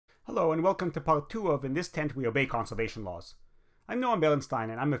Hello and welcome to part 2 of In This Tent We Obey Conservation Laws. I'm Noam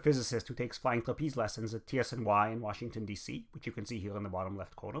Berenstein and I'm a physicist who takes flying trapeze lessons at TSNY in Washington, D.C., which you can see here in the bottom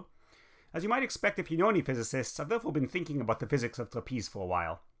left corner. As you might expect if you know any physicists, I've therefore been thinking about the physics of trapeze for a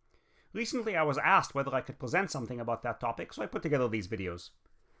while. Recently I was asked whether I could present something about that topic, so I put together these videos.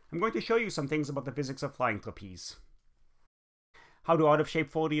 I'm going to show you some things about the physics of flying trapeze. How do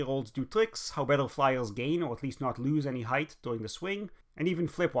out-of-shape 40-year-olds do tricks, how better flyers gain or at least not lose any height during the swing, and even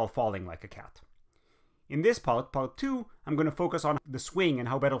flip while falling like a cat. In this part, part 2, I'm going to focus on the swing and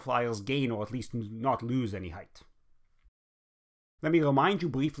how better flyers gain or at least not lose any height. Let me remind you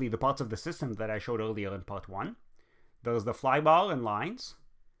briefly the parts of the system that I showed earlier in part 1. There's the flybar and lines,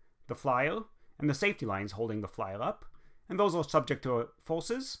 the flyer, and the safety lines holding the flyer up, and those are subject to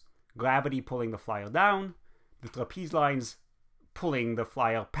forces, gravity pulling the flyer down, the trapeze lines pulling the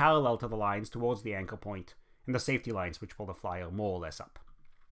flyer parallel to the lines towards the anchor point, and the safety lines which pull the flyer more or less up.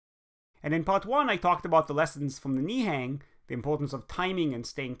 And in part 1 I talked about the lessons from the knee hang, the importance of timing and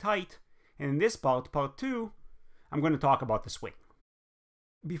staying tight, and in this part, part 2, I'm going to talk about the swing.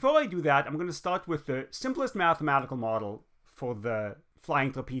 Before I do that, I'm going to start with the simplest mathematical model for the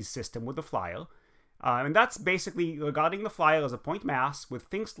flying trapeze system with the flyer, and that's basically regarding the flyer as a point mass with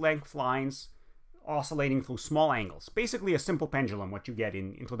fixed length lines oscillating through small angles. Basically a simple pendulum, what you get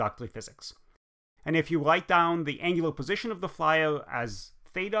in introductory physics. And if you write down the angular position of the flyer as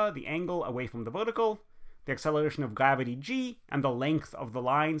theta, the angle away from the vertical, the acceleration of gravity g, and the length of the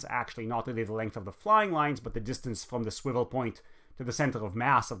lines, actually not really the length of the flying lines, but the distance from the swivel point to the center of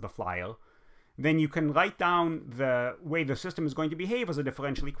mass of the flyer, then you can write down the way the system is going to behave as a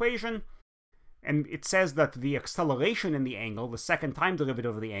differential equation, and it says that the acceleration in the angle, the second time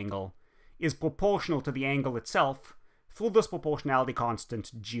derivative of the angle, is proportional to the angle itself through this proportionality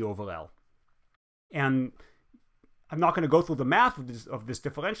constant g over L. And I'm not going to go through the math of this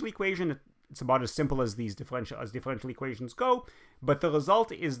differential equation. It's about as simple as these differential equations go, but the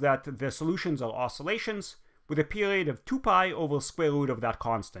result is that the solutions are oscillations with a period of 2 pi over square root of that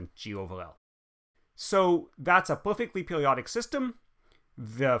constant, g over L. So that's a perfectly periodic system.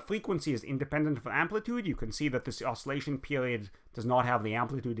 The frequency is independent of amplitude. You can see that this oscillation period does not have the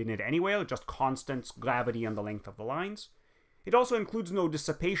amplitude in it anywhere, just constants, gravity, and the length of the lines. It also includes no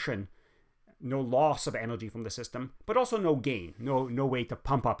dissipation, no loss of energy from the system, but also no gain, no way to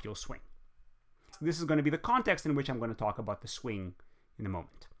pump up your swing. This is going to be the context in which I'm going to talk about the swing in a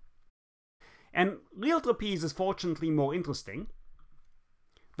moment. And real trapeze is fortunately more interesting.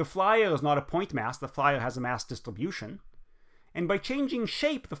 The flyer is not a point mass, the flyer has a mass distribution. And by changing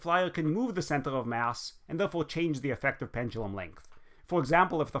shape, the flyer can move the center of mass and therefore change the effective pendulum length. For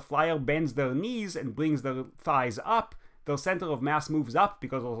example, if the flyer bends their knees and brings their thighs up, their center of mass moves up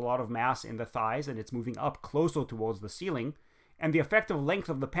because there's a lot of mass in the thighs and it's moving up closer towards the ceiling, and the effective length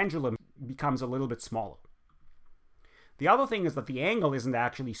of the pendulum becomes a little bit smaller. The other thing is that the angle isn't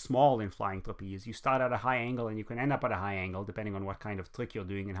actually small in flying trapeze. You start at a high angle and you can end up at a high angle depending on what kind of trick you're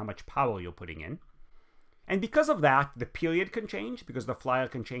doing and how much power you're putting in. And because of that, the period can change, because the flyer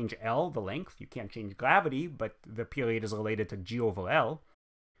can change L, the length. You can't change gravity, but the period is related to g over L.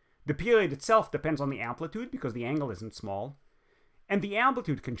 The period itself depends on the amplitude, because the angle isn't small. And the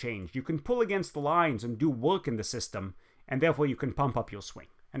amplitude can change. You can pull against the lines and do work in the system, and therefore you can pump up your swing.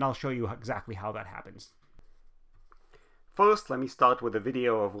 And I'll show you exactly how that happens. First, let me start with a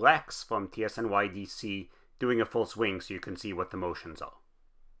video of Rex from TSNY DC doing a full swing so you can see what the motions are.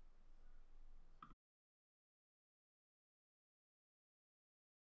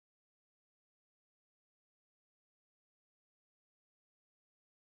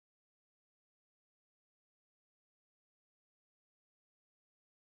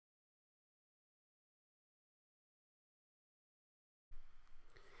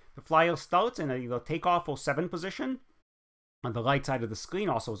 The flyer starts in either takeoff or 7 position. On the right side of the screen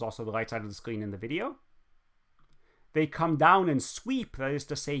is also the right side of the screen in the video. They come down and sweep, that is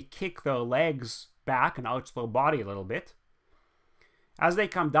to say, kick their legs back and arch their body a little bit. As they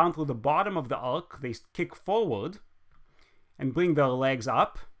come down through the bottom of the arc, they kick forward and bring their legs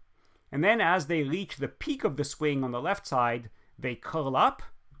up. And then as they reach the peak of the swing on the left side, they curl up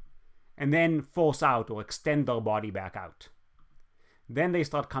and then force out or extend their body back out. Then they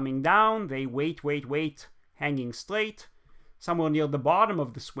start coming down, they wait, hanging straight. Somewhere near the bottom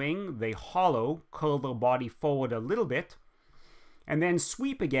of the swing, they hollow, curl their body forward a little bit, and then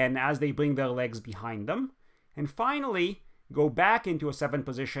sweep again as they bring their legs behind them, and finally go back into a 7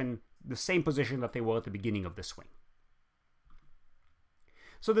 position, the same position that they were at the beginning of the swing.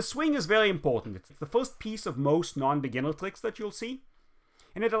 So the swing is very important. It's the first piece of most non-beginner tricks that you'll see.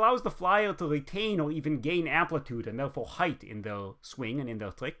 and it allows the flyer to retain or even gain amplitude and therefore height in their swing and in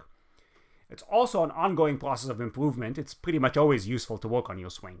their trick. It's also an ongoing process of improvement. It's pretty much always useful to work on your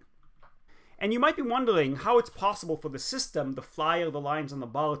swing. And you might be wondering how it's possible for the system, the flyer, the lines, and the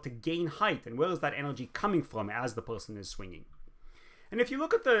bar to gain height, and where is that energy coming from as the person is swinging? And if you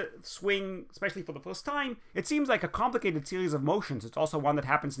look at the swing, especially for the first time, it seems like a complicated series of motions. It's also one that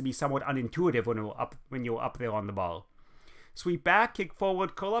happens to be somewhat unintuitive when you're up there on the bar. Sweep back, kick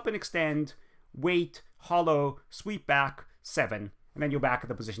forward, curl up and extend, wait, hollow, sweep back, 7, and then you're back at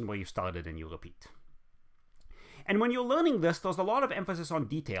the position where you started and you repeat. And when you're learning this, there's a lot of emphasis on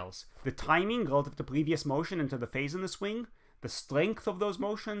details. The timing relative to previous motion and to the phase in the swing, the strength of those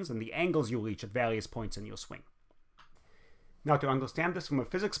motions, and the angles you reach at various points in your swing. Now, to understand this from a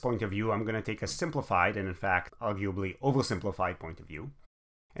physics point of view, I'm going to take a simplified, and in fact, arguably oversimplified point of view.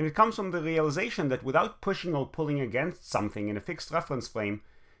 And it comes from the realization that without pushing or pulling against something in a fixed reference frame,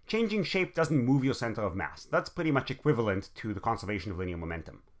 changing shape doesn't move your center of mass. That's pretty much equivalent to the conservation of linear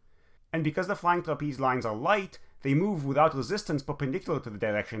momentum. And because the flying trapeze lines are light, they move without resistance perpendicular to the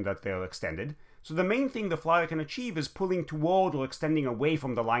direction that they're extended, so the main thing the flyer can achieve is pulling toward or extending away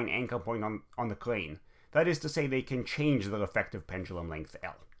from the line anchor point on the crane. That is to say, they can change their effective pendulum length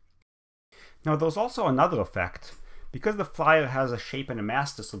L. Now there's also another effect. Because the flyer has a shape and a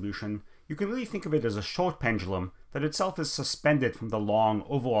mass distribution, you can really think of it as a short pendulum that itself is suspended from the long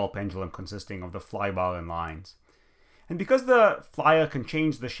overall pendulum consisting of the flybar and lines. And because the flyer can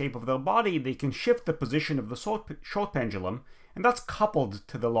change the shape of their body, they can shift the position of the short pendulum, and that's coupled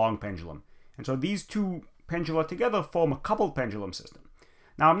to the long pendulum. And so these two pendula together form a coupled pendulum system.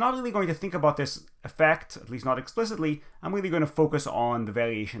 Now, I'm not really going to think about this effect, at least not explicitly. I'm really going to focus on the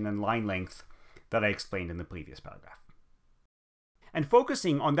variation in line length that I explained in the previous paragraph. And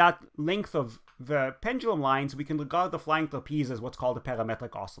focusing on that length of the pendulum lines, we can regard the flying trapeze as what's called a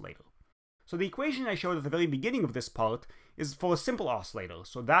parametric oscillator. So the equation I showed at the very beginning of this part is for a simple oscillator.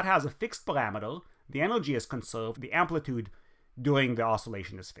 So that has a fixed parameter, the energy is conserved, the amplitude during the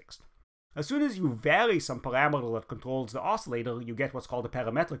oscillation is fixed. As soon as you vary some parameter that controls the oscillator, you get what's called a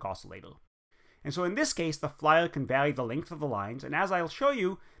parametric oscillator. And so in this case, the flyer can vary the length of the lines, and as I'll show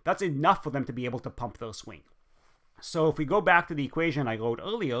you, that's enough for them to be able to pump their swing. So if we go back to the equation I wrote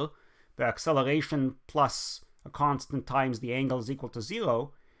earlier, the acceleration plus a constant times the angle is equal to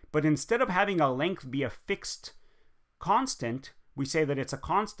 0, but instead of having our length be a fixed constant, we say that it's a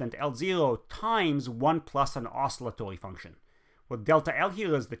constant L0 times 1 plus an oscillatory function. Well, delta L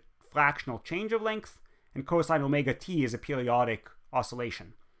here is the fractional change of length, and cosine omega t is a periodic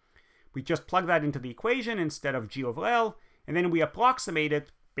oscillation. We just plug that into the equation instead of g over L, and then we approximate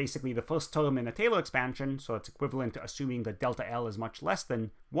it, basically the first term in a Taylor expansion, so it's equivalent to assuming that delta L is much less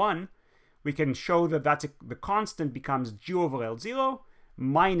than 1. We can show that the constant becomes g over L0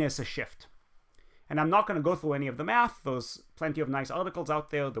 minus a shift. And I'm not going to go through any of the math. There's plenty of nice articles out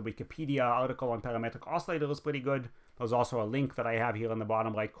there. The Wikipedia article on parametric oscillator is pretty good. There's also a link that I have here in the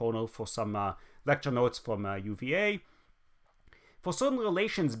bottom right corner for some lecture notes from UVA. For certain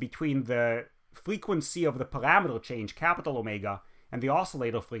relations between the frequency of the parameter change, capital omega, and the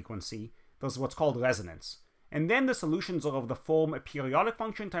oscillator frequency, there's what's called resonance. And then the solutions are of the form a periodic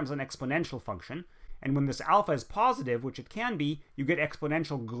function times an exponential function. And when this alpha is positive, which it can be, you get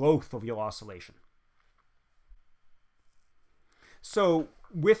exponential growth of your oscillation. So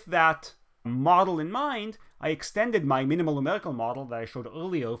with that model in mind, I extended my minimal numerical model that I showed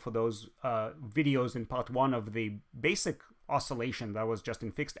earlier for those videos in part 1 of the basic oscillation that was just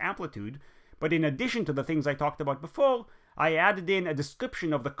in fixed amplitude. But in addition to the things I talked about before, I added in a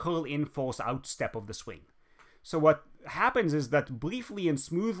description of the curl-in force-out step of the swing. So what happens is that briefly and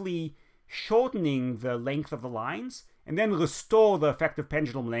smoothly shortening the length of the lines, and then restore the effective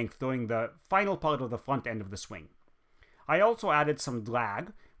pendulum length during the final part of the front end of the swing. I also added some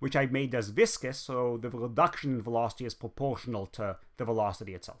drag, which I made as viscous, so the reduction in velocity is proportional to the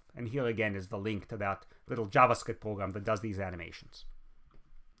velocity itself. And here again is the link to that little JavaScript program that does these animations.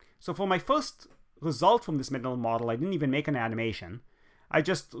 So for my first result from this minimal model, I didn't even make an animation. I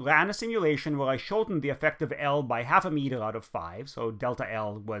just ran a simulation where I shortened the effective L by 0.5 meter out of 5, so delta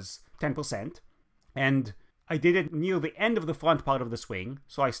L was 10%. And I did it near the end of the front part of the swing,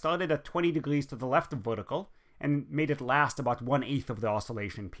 so I started at 20 degrees to the left of vertical, and made it last about 1/8 of the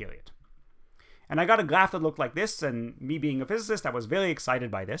oscillation period. And I got a graph that looked like this, and me being a physicist, I was very excited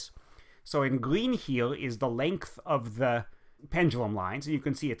by this. So in green here is the length of the pendulum line, so you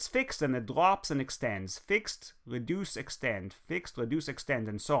can see it's fixed and it drops and extends. Fixed, reduce, extend, fixed, reduce, extend,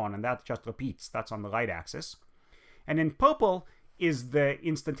 and so on, and that just repeats. That's on the right axis. And in purple is the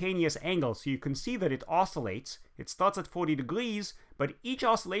instantaneous angle, so you can see that it oscillates. It starts at 40 degrees, but each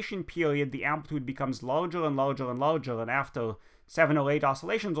oscillation period the amplitude becomes larger and larger and larger, and after 7 or 8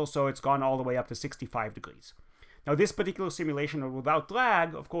 oscillations or so, it's gone all the way up to 65 degrees. Now, this particular simulation without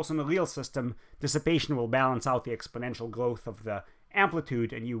drag, of course, in a real system, dissipation will balance out the exponential growth of the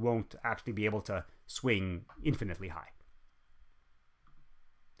amplitude, and you won't actually be able to swing infinitely high.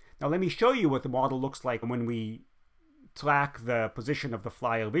 Now, let me show you what the model looks like when we track the position of the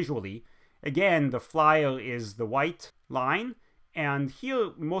flyer visually. Again, the flyer is the white line, and here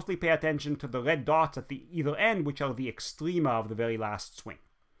we mostly pay attention to the red dots at the either end, which are the extrema of the very last swing.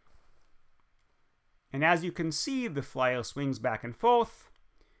 And as you can see, the flyer swings back and forth,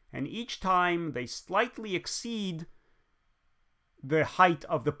 and each time they slightly exceed the height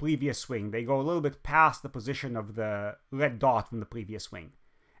of the previous swing. They go a little bit past the position of the red dot from the previous swing.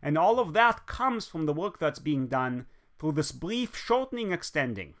 And all of that comes from the work that's being done through this brief shortening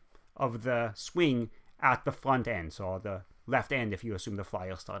extending of the swing at the front end, so the left end if you assume the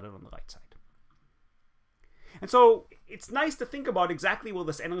flyer started on the right side. And so it's nice to think about exactly where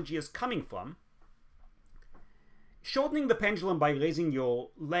this energy is coming from. Shortening the pendulum by raising your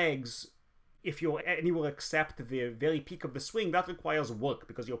legs, if you're anywhere except the very peak of the swing, that requires work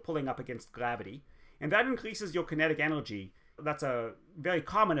because you're pulling up against gravity, and that increases your kinetic energy. That's a very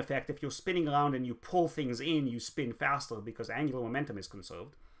common effect. If you're spinning around and you pull things in, you spin faster because angular momentum is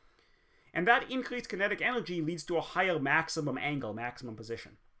conserved. And that increased kinetic energy leads to a higher maximum angle, maximum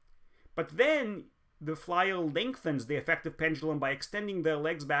position. But then the flyer lengthens the effective pendulum by extending their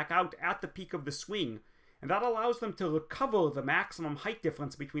legs back out at the peak of the swing, and that allows them to recover the maximum height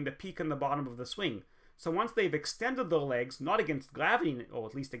difference between the peak and the bottom of the swing. So once they've extended their legs, not against gravity, or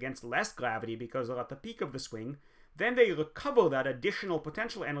at least against less gravity because they're at the peak of the swing, then they recover that additional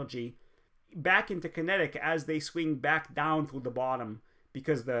potential energy back into kinetic as they swing back down through the bottom,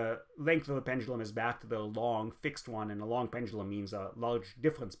 because the length of the pendulum is back to the long fixed one, and a long pendulum means a large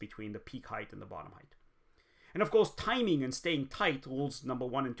difference between the peak height and the bottom height. And of course, timing and staying tight, rules number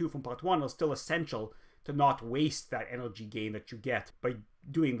 1 and 2 from part 1, are still essential to not waste that energy gain that you get by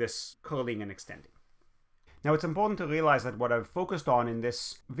doing this curling and extending. Now, it's important to realize that what I've focused on in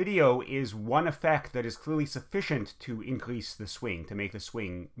this video is one effect that is clearly sufficient to increase the swing, to make the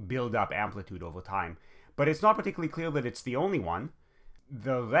swing build up amplitude over time. But it's not particularly clear that it's the only one.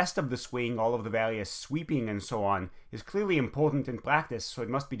 The rest of the swing, all of the various sweeping and so on, is clearly important in practice, so it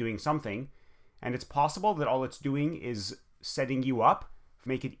must be doing something. And it's possible that all it's doing is setting you up,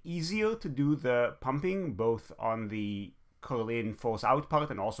 make it easier to do the pumping, both on the curl in, force out part,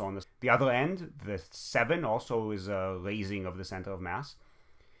 and also on the other end. The 7 also is a raising of the center of mass.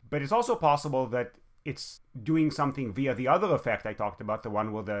 But it's also possible that it's doing something via the other effect I talked about, the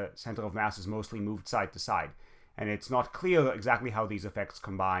one where the center of mass is mostly moved side to side. And it's not clear exactly how these effects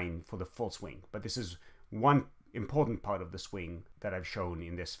combine for the full swing. But this is one important part of the swing that I've shown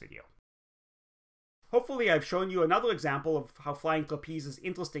in this video. Hopefully I've shown you another example of how flying trapeze is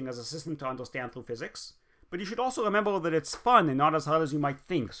interesting as a system to understand through physics. But you should also remember that it's fun and not as hard as you might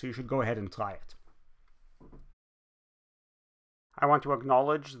think, so you should go ahead and try it. I want to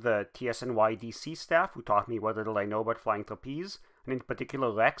acknowledge the TSNY DC staff who taught me what little I know about flying trapeze, and in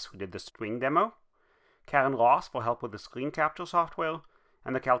particular Rex, who did the string demo, Karen Ross for help with the screen capture software,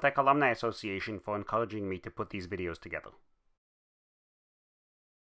 and the Caltech Alumni Association for encouraging me to put these videos together.